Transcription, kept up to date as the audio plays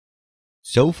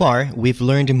So far, we've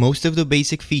learned most of the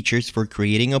basic features for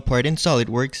creating a part in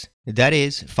SolidWorks, that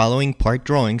is, following part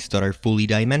drawings that are fully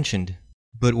dimensioned.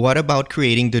 But what about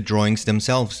creating the drawings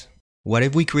themselves? What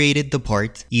if we created the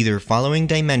part either following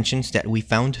dimensions that we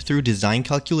found through design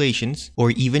calculations,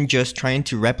 or even just trying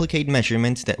to replicate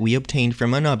measurements that we obtained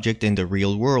from an object in the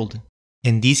real world?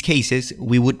 In these cases,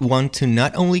 we would want to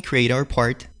not only create our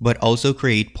part, but also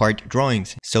create part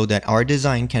drawings so that our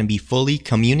design can be fully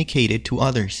communicated to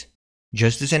others.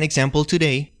 Just as an example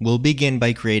today, we'll begin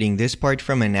by creating this part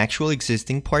from an actual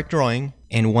existing part drawing,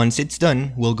 and once it's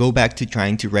done, we'll go back to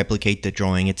trying to replicate the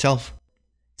drawing itself.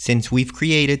 Since we've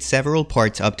created several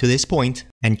parts up to this point,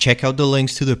 and check out the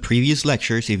links to the previous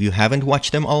lectures if you haven't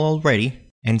watched them all already,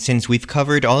 and since we've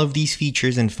covered all of these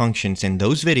features and functions in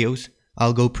those videos,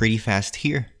 I'll go pretty fast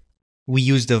here. We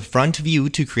use the front view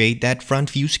to create that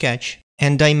front view sketch,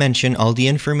 and dimension all the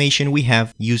information we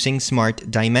have using Smart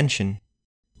Dimension.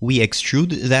 We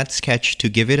extrude that sketch to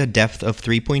give it a depth of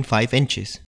 3.5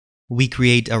 inches. We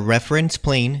create a reference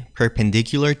plane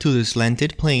perpendicular to the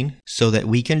slanted plane so that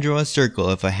we can draw a circle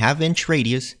of a ½ inch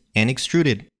radius and extrude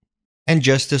it. And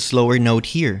just a slower note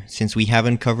here, since we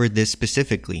haven't covered this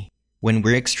specifically. When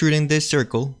we're extruding this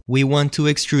circle, we want to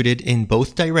extrude it in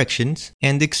both directions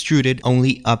and extrude it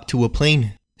only up to a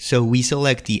plane. So we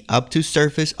select the up to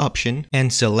surface option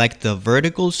and select the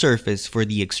vertical surface for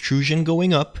the extrusion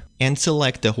going up and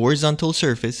select the horizontal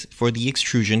surface for the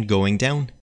extrusion going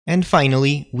down. And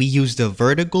finally, we use the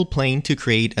vertical plane to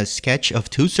create a sketch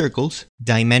of two circles,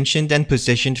 dimensioned and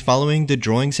positioned following the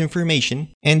drawing's information,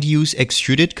 and use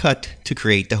extruded cut to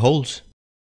create the holes.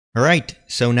 Alright,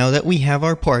 so now that we have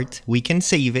our part, we can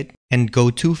save it and go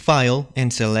to File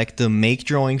and select the Make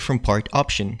Drawing from Part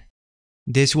option.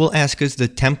 This will ask us the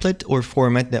template or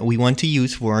format that we want to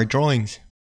use for our drawings.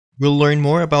 We'll learn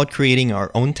more about creating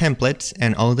our own templates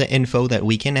and all the info that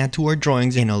we can add to our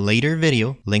drawings in a later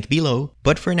video, link below,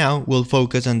 but for now we'll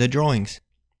focus on the drawings.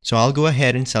 So I'll go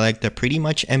ahead and select a pretty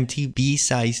much empty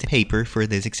B-sized paper for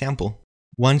this example.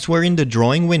 Once we're in the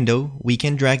drawing window, we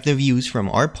can drag the views from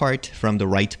our part from the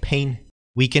right pane.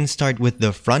 We can start with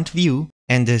the front view,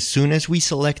 and as soon as we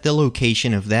select the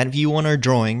location of that view on our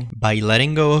drawing, by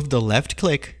letting go of the left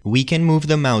click, we can move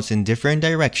the mouse in different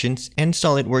directions and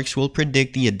SolidWorks will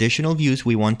predict the additional views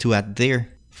we want to add there.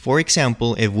 For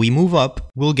example, if we move up,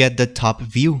 we'll get the top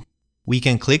view. We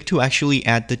can click to actually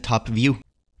add the top view.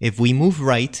 If we move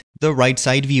right, the right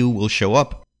side view will show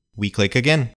up. We click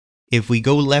again. If we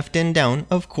go left and down,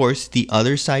 of course, the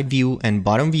other side view and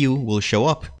bottom view will show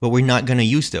up, but we're not going to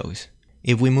use those.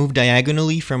 If we move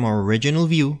diagonally from our original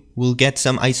view, we'll get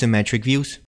some isometric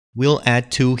views. We'll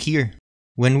add two here.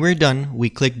 When we're done,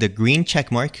 we click the green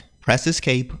checkmark, press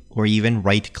Escape, or even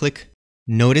right-click.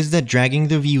 Notice that dragging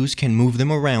the views can move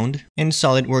them around, and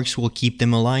SolidWorks will keep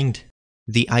them aligned.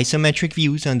 The isometric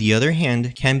views, on the other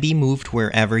hand, can be moved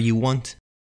wherever you want.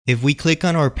 If we click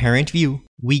on our parent view,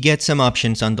 we get some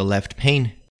options on the left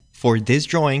pane. For this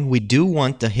drawing, we do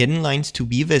want the hidden lines to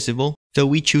be visible, so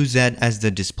we choose that as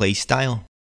the display style.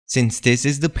 Since this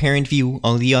is the parent view,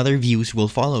 all the other views will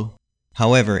follow.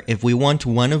 However, if we want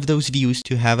one of those views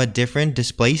to have a different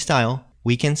display style,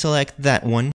 we can select that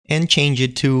one and change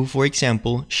it to, for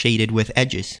example, shaded with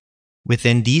edges.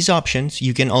 Within these options,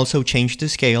 you can also change the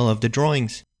scale of the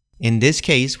drawings. In this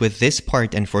case, with this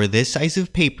part and for this size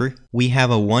of paper, we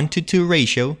have a 1:2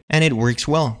 ratio and it works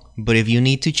well. But if you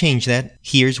need to change that,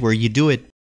 here's where you do it.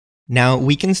 Now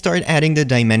we can start adding the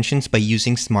dimensions by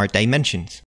using Smart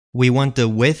Dimensions. We want the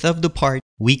width of the part,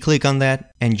 we click on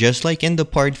that, and just like in the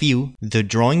part view, the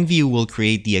drawing view will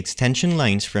create the extension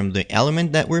lines from the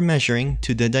element that we're measuring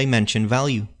to the dimension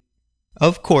value.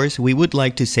 Of course, we would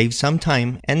like to save some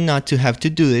time and not to have to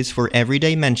do this for every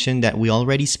dimension that we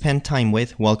already spent time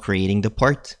with while creating the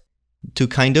part. To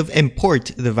kind of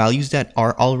import the values that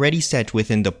are already set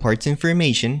within the part's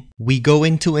information, we go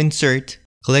into Insert,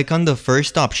 click on the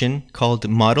first option called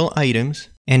Model Items,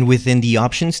 and within the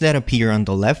options that appear on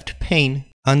the left pane,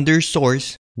 under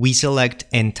Source, we select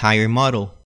Entire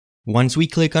Model. Once we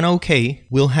click on OK,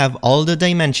 we'll have all the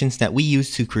dimensions that we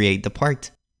used to create the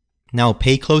part. Now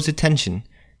pay close attention.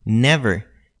 Never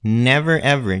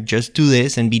ever just do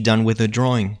this and be done with the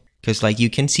drawing, because like you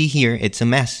can see here, it's a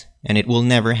mess and it will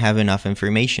never have enough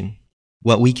information.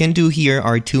 What we can do here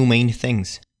are two main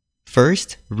things.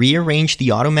 First, rearrange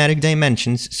the automatic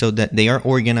dimensions so that they are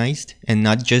organized and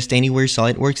not just anywhere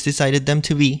SolidWorks decided them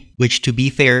to be, which to be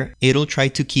fair, it'll try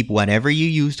to keep whatever you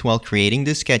used while creating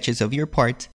the sketches of your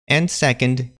part. And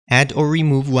second, add or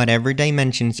remove whatever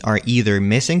dimensions are either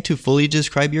missing to fully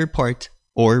describe your part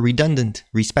or redundant,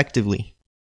 respectively.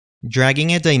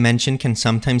 Dragging a dimension can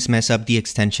sometimes mess up the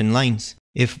extension lines.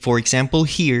 If, for example,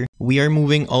 here, we are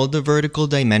moving all the vertical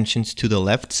dimensions to the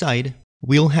left side,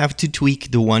 we'll have to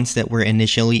tweak the ones that were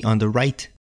initially on the right.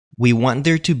 We want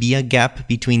there to be a gap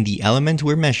between the element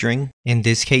we're measuring, in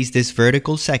this case this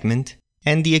vertical segment,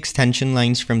 and the extension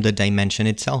lines from the dimension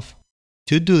itself.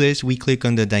 To do this, we click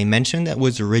on the dimension that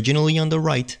was originally on the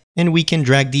right, and we can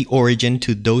drag the origin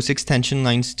to those extension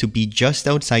lines to be just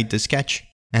outside the sketch.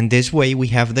 And this way we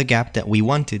have the gap that we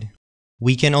wanted.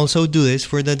 We can also do this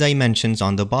for the dimensions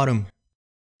on the bottom.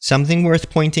 Something worth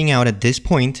pointing out at this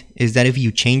point is that if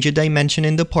you change a dimension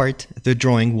in the part, the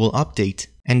drawing will update.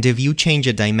 And if you change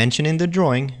a dimension in the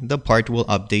drawing, the part will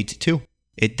update too.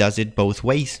 It does it both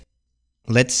ways.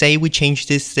 Let's say we change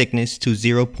this thickness to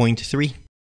 0.3.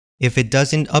 If it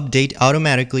doesn't update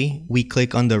automatically, we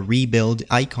click on the rebuild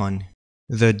icon.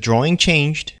 The drawing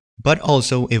changed, but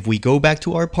also if we go back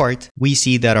to our part, we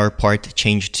see that our part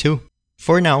changed too.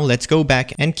 For now, let's go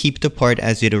back and keep the part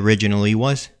as it originally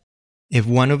was. If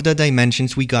one of the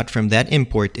dimensions we got from that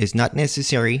import is not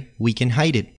necessary, we can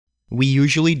hide it. We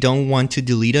usually don't want to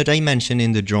delete a dimension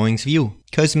in the drawings view,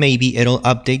 cause maybe it'll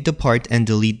update the part and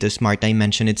delete the smart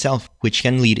dimension itself, which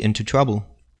can lead into trouble.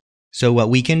 So what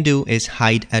we can do is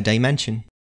hide a dimension.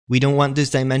 We don't want this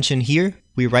dimension here,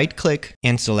 we right click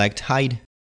and select hide.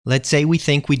 Let's say we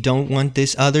think we don't want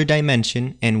this other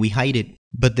dimension and we hide it,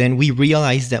 but then we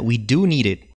realize that we do need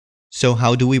it. So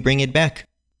how do we bring it back?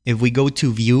 If we go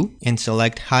to View and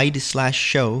select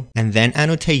Hide/Show and then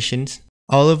Annotations,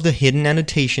 all of the hidden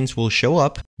annotations will show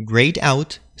up, grayed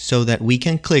out, so that we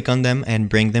can click on them and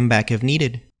bring them back if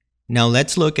needed. Now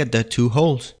let's look at the two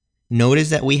holes. Notice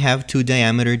that we have two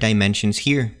diameter dimensions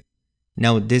here.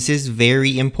 Now this is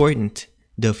very important.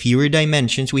 The fewer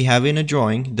dimensions we have in a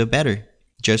drawing, the better.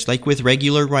 Just like with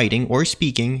regular writing or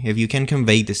speaking, if you can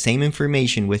convey the same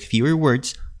information with fewer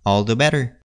words, all the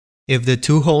better. If the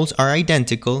two holes are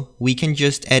identical, we can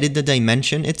just edit the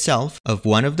dimension itself of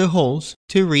one of the holes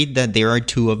to read that there are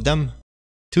two of them.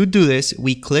 To do this,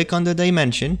 we click on the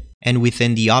dimension, and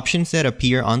within the options that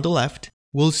appear on the left,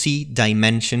 we'll see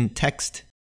Dimension Text.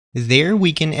 There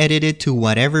we can edit it to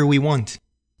whatever we want.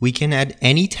 We can add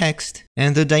any text,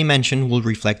 and the dimension will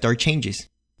reflect our changes.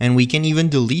 And we can even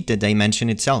delete the dimension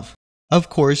itself. Of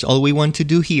course, all we want to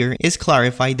do here is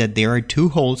clarify that there are two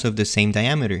holes of the same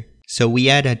diameter. So we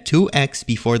add a 2x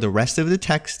before the rest of the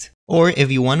text, or if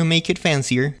you want to make it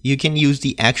fancier, you can use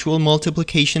the actual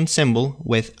multiplication symbol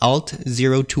with Alt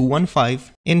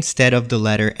 0215 instead of the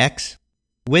letter X.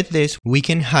 With this, we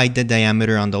can hide the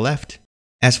diameter on the left.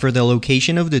 As for the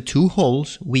location of the two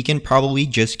holes, we can probably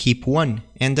just keep one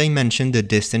and dimension the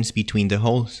distance between the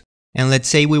holes. And let's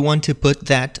say we want to put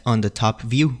that on the top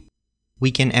view.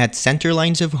 We can add center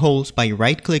lines of holes by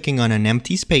right-clicking on an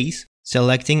empty space,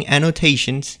 selecting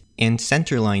Annotations, and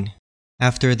Centerline.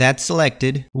 After that's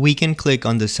selected, we can click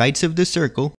on the sides of the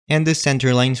circle and the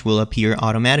center lines will appear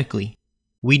automatically.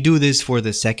 We do this for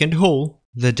the second hole,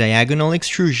 the diagonal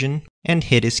extrusion, and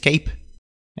hit Escape.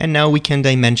 And now we can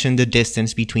dimension the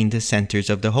distance between the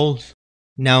centers of the holes.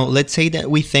 Now let's say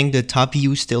that we think the top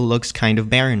view still looks kind of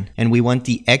barren and we want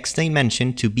the X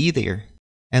dimension to be there.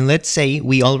 And let's say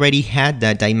we already had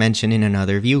that dimension in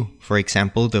another view, for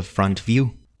example the front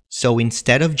view. So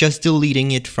instead of just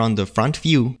deleting it from the front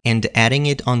view and adding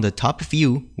it on the top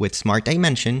view with Smart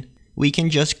Dimension, we can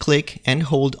just click and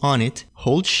hold on it,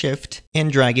 hold Shift,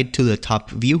 and drag it to the top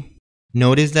view.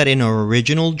 Notice that in our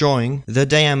original drawing, the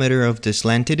diameter of the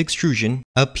slanted extrusion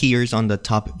appears on the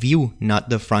top view, not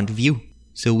the front view.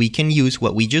 So we can use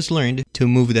what we just learned to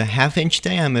move the half-inch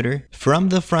diameter from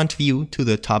the front view to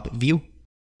the top view.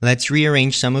 Let's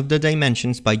rearrange some of the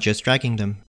dimensions by just dragging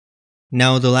them.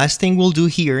 Now the last thing we'll do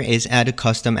here is add a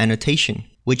custom annotation,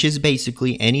 which is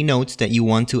basically any notes that you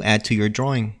want to add to your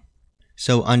drawing.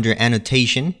 So under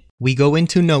Annotation, we go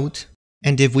into Note,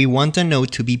 and if we want a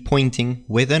note to be pointing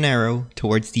with an arrow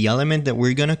towards the element that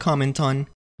we're gonna comment on,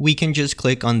 we can just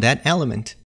click on that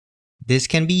element. This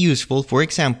can be useful, for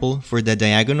example, for the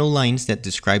diagonal lines that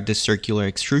describe the circular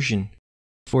extrusion.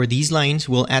 For these lines,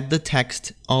 we'll add the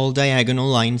text, all diagonal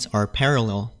lines are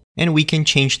parallel. And we can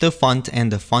change the font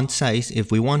and the font size if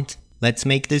we want. Let's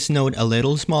make this note a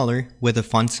little smaller with a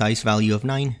font size value of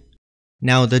 9.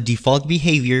 Now the default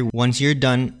behavior once you're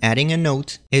done adding a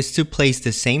note is to place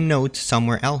the same note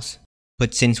somewhere else.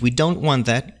 But since we don't want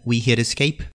that, we hit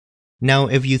Escape. Now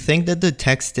if you think that the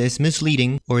text is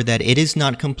misleading or that it is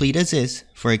not complete as is,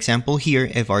 for example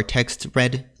here if our text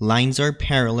read lines are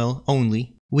parallel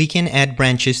only, we can add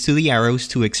branches to the arrows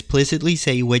to explicitly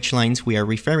say which lines we are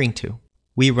referring to.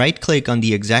 We right-click on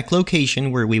the exact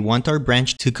location where we want our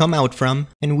branch to come out from,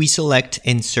 and we select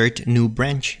Insert New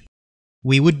Branch.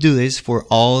 We would do this for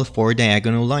all 4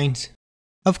 diagonal lines.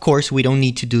 Of course, we don't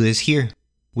need to do this here.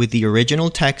 With the original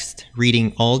text,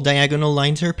 reading all diagonal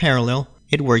lines are parallel,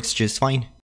 it works just fine.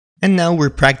 And now we're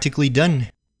practically done.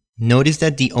 Notice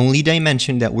that the only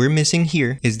dimension that we're missing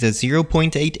here is the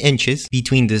 0.8 inches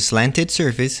between the slanted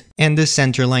surface and the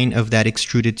center line of that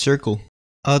extruded circle.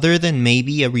 Other than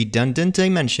maybe a redundant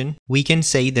dimension, we can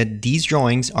say that these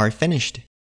drawings are finished.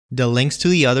 The links to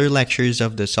the other lectures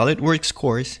of the SolidWorks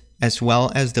course, as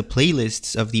well as the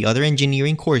playlists of the other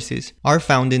engineering courses, are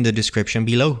found in the description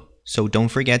below, so don't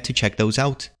forget to check those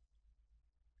out.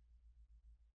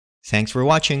 Thanks for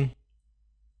watching.